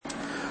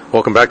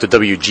Welcome back to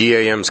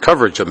WGAM's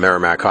coverage of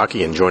Merrimack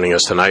hockey, and joining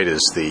us tonight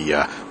is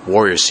the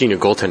Warriors senior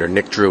goaltender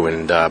Nick Drew.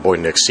 And boy,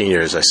 Nick,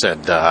 senior, as I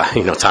said,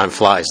 time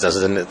flies,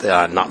 doesn't it?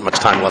 Not much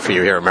time left for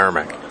you here at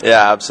Merrimack.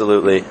 Yeah,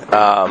 absolutely.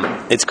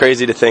 It's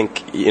crazy to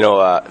think,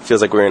 it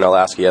feels like we were in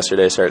Alaska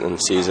yesterday starting the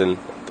season.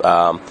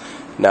 Now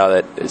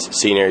that it's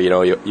senior,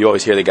 you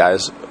always hear the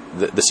guys,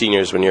 the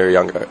seniors when you're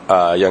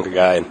a younger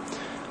guy, and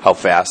how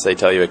fast they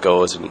tell you it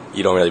goes, and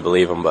you don't really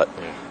believe them, but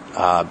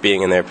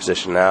being in their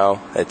position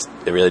now, it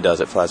really does.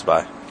 It flies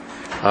by.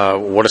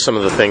 What are some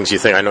of the things you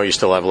think? I know you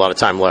still have a lot of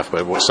time left,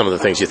 but what are some of the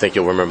things you think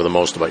you'll remember the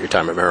most about your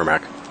time at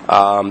Merrimack?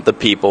 The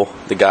people,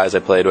 the guys I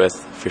played with,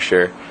 for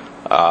sure.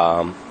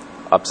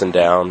 Ups and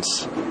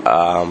downs.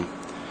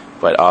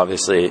 But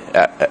obviously,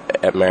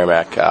 at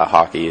Merrimack,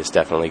 hockey is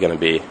definitely going to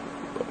be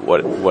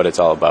what it's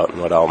all about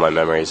and what all my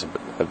memories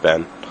have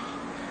been.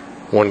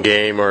 One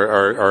game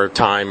or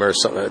time or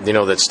something,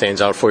 that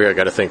stands out for you? I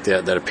got to think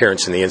that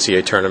appearance in the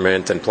NCAA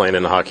tournament and playing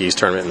in the Hockey East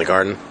tournament in the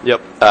Garden. Yep,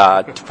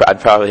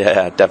 I'd probably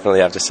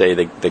definitely have to say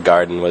the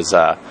Garden was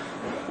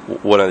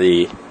one of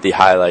the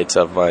highlights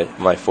of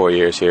my 4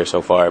 years here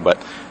so far. But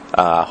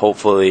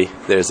hopefully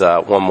there's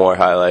one more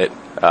highlight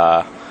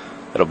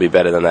that'll be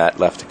better than that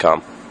left to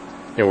come.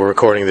 We're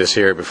recording this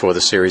here before the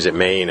series at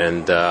Maine,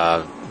 and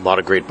a lot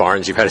of great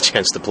barns you've had a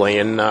chance to play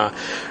in.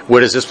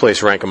 Where does this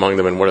place rank among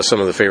them, and what are some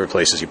of the favorite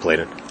places you played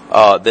in?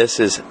 This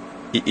is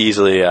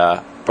easily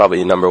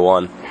probably number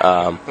one.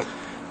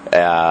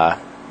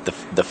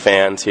 The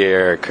fans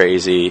here are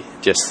crazy.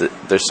 Just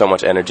there's so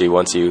much energy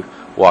once you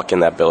walk in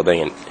that building,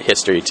 and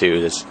history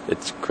too.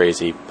 It's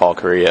crazy. Paul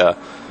Kariya.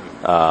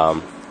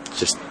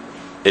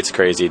 It's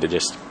crazy to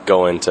just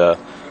go into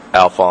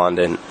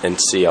Alfond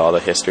and see all the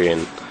history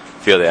and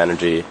feel the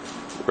energy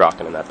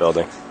rocking in that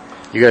building.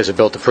 You guys have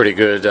built a pretty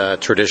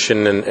good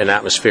tradition and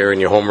atmosphere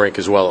in your home rink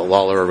as well at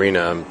Lawler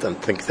Arena.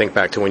 Think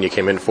back to when you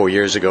came in 4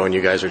 years ago, and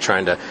you guys are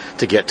trying to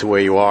get to where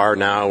you are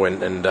now.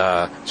 And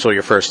so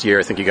your first year,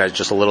 I think you guys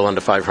just a little under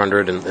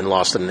 500 and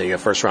lost in the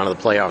first round of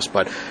the playoffs.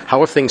 But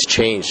how have things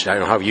changed? I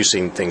don't know, how have you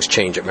seen things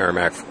change at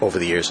Merrimack over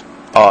the years?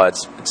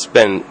 It's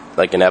been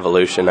like an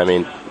evolution. I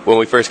mean, when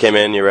we first came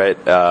in, you're right.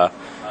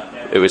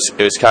 It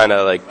was kind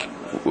of like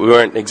we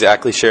weren't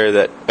exactly sure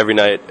that every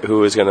night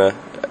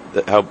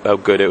how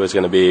good it was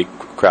going to be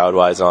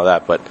crowd-wise and all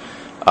that, but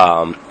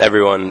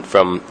everyone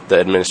from the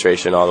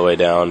administration all the way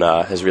down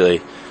has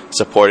really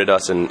supported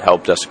us and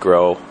helped us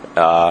grow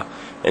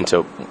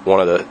into one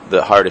of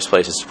the hardest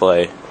places to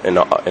play in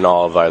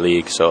all of our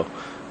league. So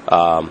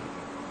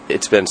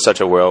it's been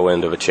such a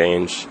whirlwind of a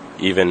change,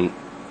 even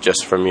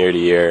just from year to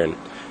year, and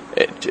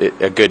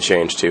a good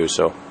change too.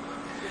 So.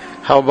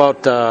 How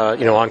about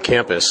on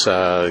campus?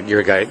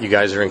 You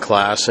guys are in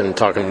class and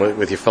talking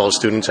with your fellow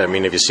students. I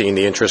mean, have you seen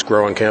the interest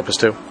grow on campus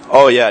too?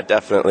 Oh yeah,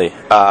 definitely.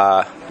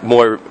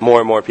 More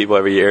and more people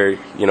every year.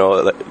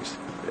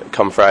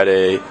 Come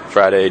Friday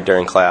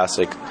during class,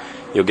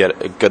 you'll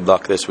get a good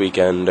luck this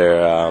weekend,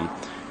 or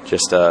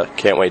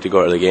can't wait to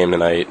go to the game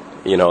tonight.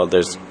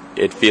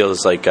 It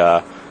feels like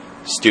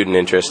student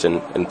interest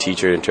and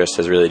teacher interest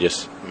has really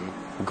just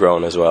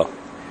grown as well.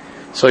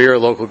 So you're a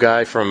local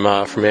guy from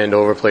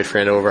Andover, played for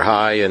Andover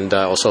High and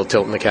also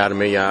Tilton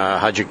Academy.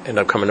 How'd you end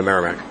up coming to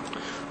Merrimack?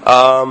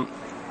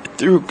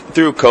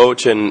 Through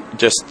coach, and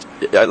just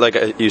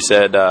like you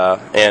said,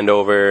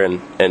 Andover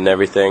and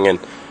everything, and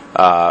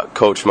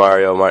Coach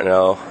Mario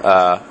Martinello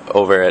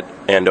over at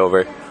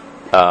Andover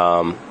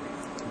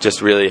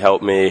just really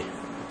helped me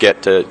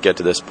get to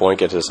this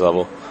point, get to this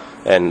level,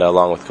 and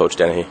along with Coach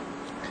Dennehy.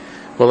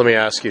 Well, let me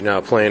ask you now,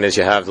 playing as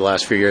you have the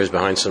last few years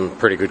behind some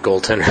pretty good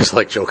goaltenders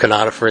like Joe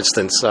Cannata, for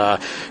instance, a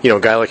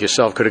guy like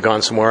yourself could have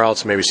gone somewhere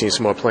else, maybe seen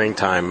some more playing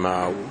time.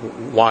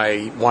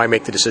 Why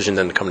make the decision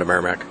then to come to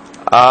Merrimack?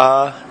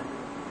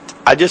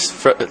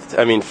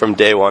 From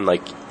day one,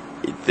 like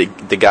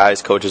the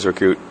guys, coaches,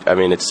 recruit. I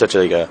mean, it's such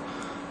a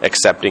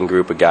accepting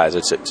group of guys.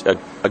 It's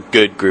a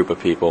good group of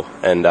people,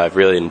 and I've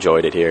really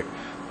enjoyed it here.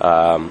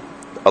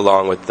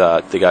 Along with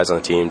the guys on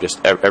the team,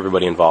 just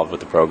everybody involved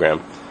with the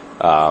program.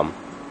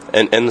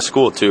 And the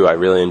school too. I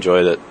really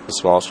enjoy the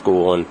small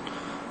school and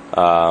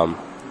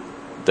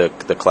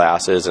the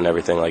classes and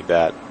everything like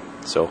that.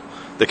 So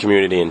the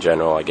community in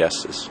general, I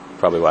guess, is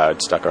probably why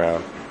I'd stuck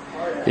around.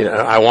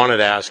 I wanted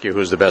to ask you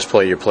who's the best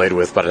player you played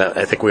with, but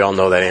I think we all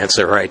know that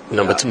answer, right?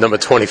 Number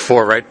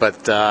 24, right?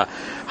 But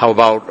how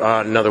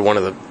about another one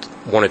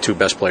or two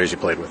best players you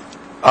played with?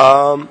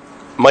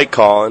 Mike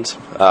Collins,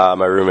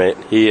 my roommate.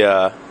 He's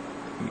a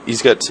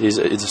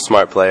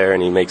smart player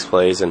and he makes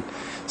plays, and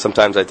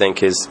sometimes I think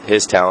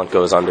his talent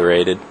goes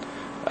underrated.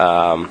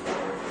 But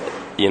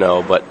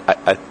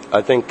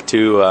I think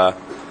too a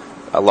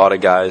lot of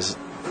guys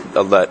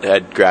that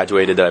had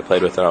graduated that I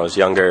played with when I was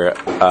younger,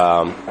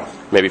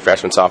 maybe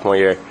freshman, sophomore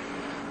year,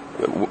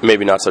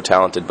 maybe not so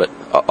talented, but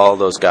all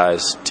those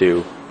guys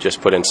too just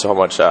put in so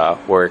much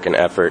work and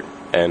effort,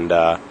 and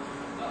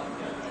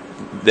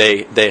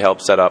they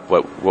help set up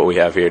what we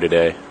have here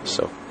today.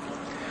 So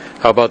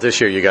How about this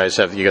year? You got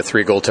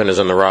 3 goaltenders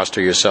on the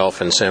roster,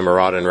 yourself and Sam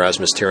Murata and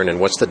Rasmus Tiranen.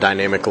 What's the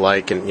dynamic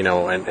like, and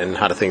and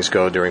how do things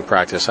go during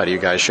practice? How do you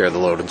guys share the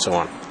load and so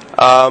on?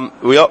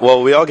 We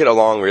all get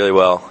along really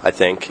well, I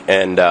think,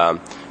 and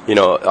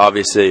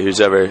obviously who's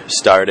ever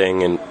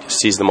starting and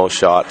sees the most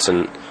shots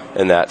and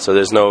that. So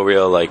there's no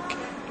real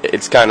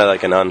it's kind of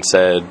like an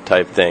unsaid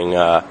type thing,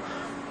 but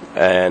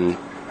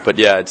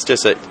yeah, it's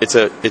just it's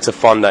a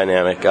fun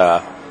dynamic.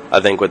 I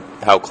think with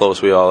how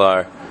close we all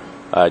are,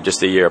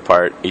 just a year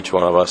apart, each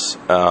one of us,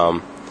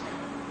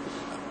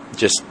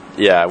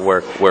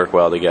 work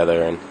well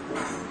together, and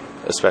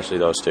especially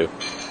those two.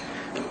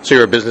 So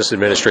you're a business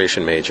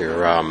administration major.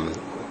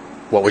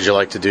 What would you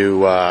like to do?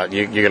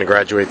 You're going to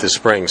graduate this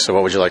spring, so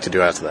what would you like to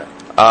do after that?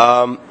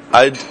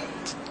 I'd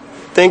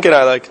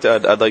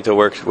like to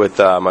work with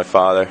my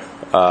father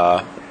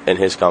in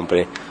his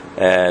company,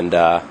 and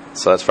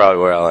so that's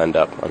probably where I'll end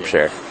up, I'm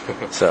sure.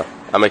 So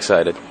I'm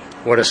excited.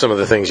 What are some of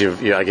the things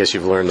you've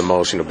learned the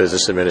most?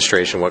 Business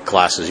administration. What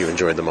classes you've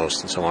enjoyed the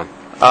most, and so on?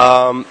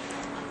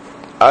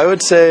 I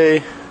would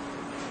say,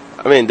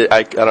 I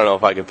don't know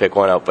if I can pick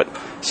one out, but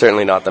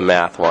certainly not the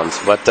math ones.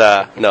 But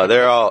no,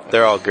 they're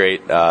all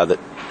great.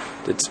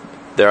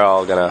 They're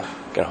all gonna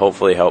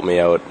hopefully help me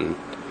out, and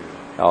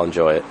I'll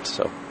enjoy it.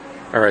 So.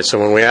 All right. So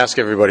when we ask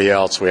everybody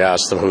else, we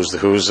ask them who's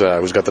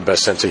got the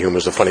best sense of humor,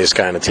 who's the funniest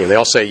guy on the team. They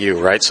all say you,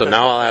 right? So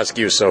now I'll ask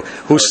you. So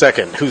who's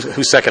second?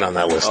 Who's second on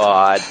that list? Oh,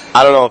 I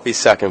don't know if he's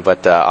second,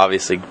 but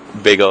obviously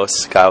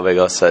Kyle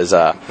Bigos says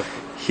I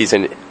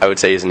would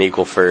say he's an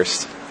equal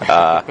first.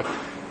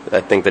 I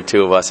think the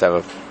two of us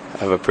have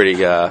a pretty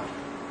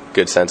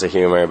good sense of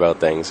humor about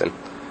things and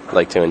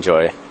like to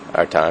enjoy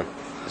our time.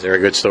 Is there a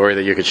good story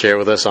that you could share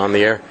with us on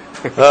the air?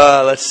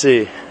 Let's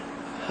see.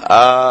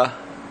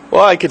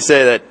 Well, I could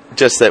say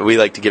that we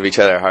like to give each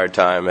other a hard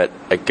time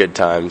at good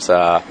times.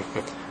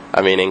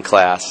 In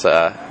class,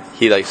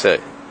 he likes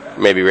to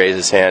maybe raise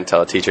his hand,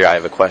 tell a teacher I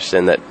have a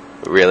question that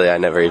really I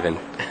never even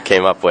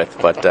came up with.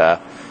 But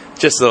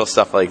just little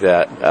stuff like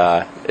that.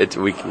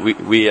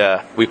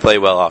 We play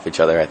well off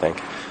each other, I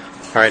think.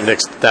 All right, Nick,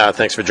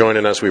 thanks for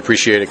joining us. We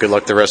appreciate it. Good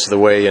luck the rest of the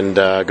way, and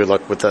good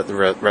luck with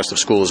the rest of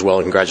school as well,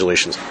 and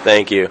congratulations.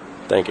 Thank you.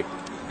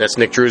 That's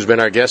Nick Drew, who's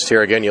been our guest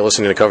here. Again, you're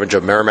listening to coverage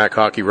of Merrimack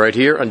hockey right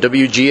here on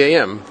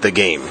WGAM, The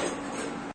Game.